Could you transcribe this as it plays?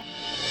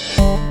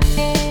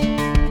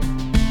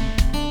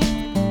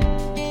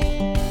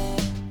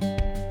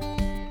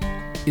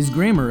Is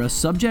grammar a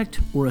subject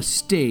or a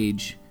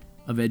stage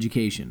of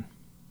education?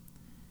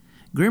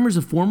 Grammar is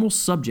a formal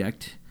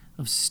subject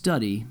of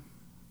study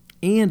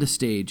and a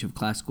stage of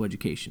classical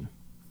education.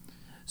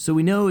 So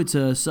we know it's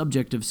a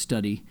subject of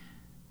study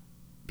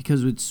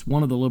because it's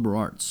one of the liberal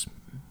arts.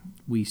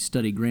 We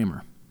study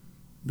grammar,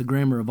 the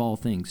grammar of all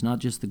things, not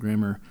just the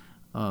grammar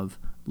of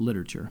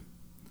literature.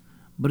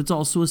 But it's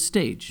also a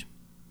stage.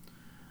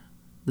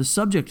 The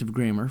subject of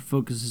grammar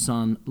focuses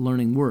on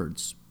learning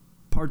words,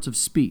 parts of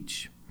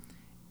speech,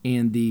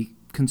 and the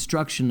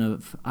construction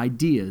of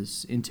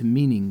ideas into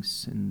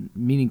meanings and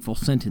meaningful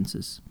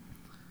sentences.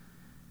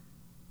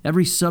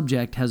 Every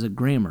subject has a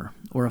grammar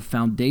or a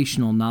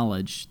foundational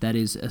knowledge that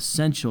is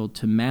essential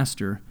to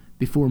master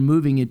before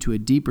moving into a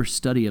deeper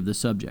study of the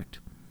subject.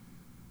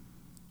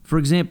 For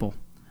example,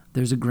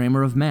 there's a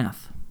grammar of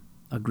math,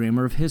 a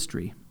grammar of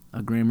history,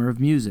 a grammar of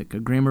music, a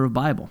grammar of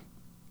Bible.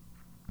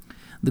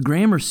 The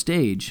grammar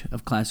stage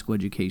of classical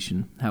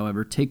education,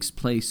 however, takes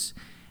place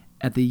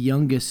at the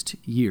youngest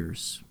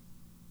years.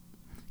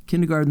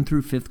 Kindergarten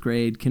through 5th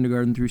grade,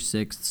 kindergarten through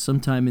 6th,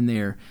 sometime in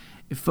there,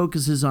 it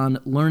focuses on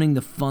learning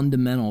the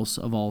fundamentals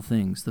of all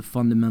things, the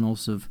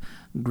fundamentals of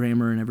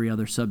grammar and every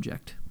other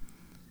subject.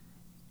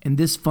 And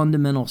this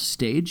fundamental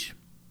stage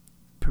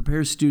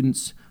prepares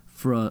students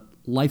for a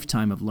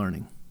lifetime of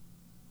learning.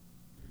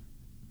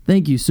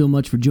 Thank you so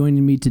much for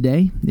joining me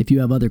today. If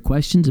you have other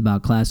questions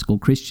about classical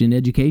Christian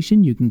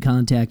education, you can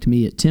contact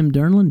me at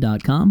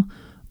timdernland.com,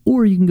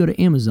 or you can go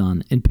to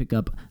Amazon and pick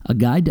up A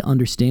Guide to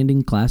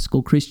Understanding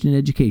Classical Christian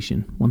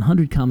Education,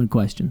 100 Common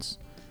Questions.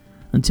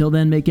 Until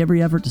then, make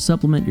every effort to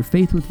supplement your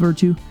faith with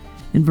virtue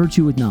and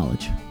virtue with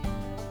knowledge.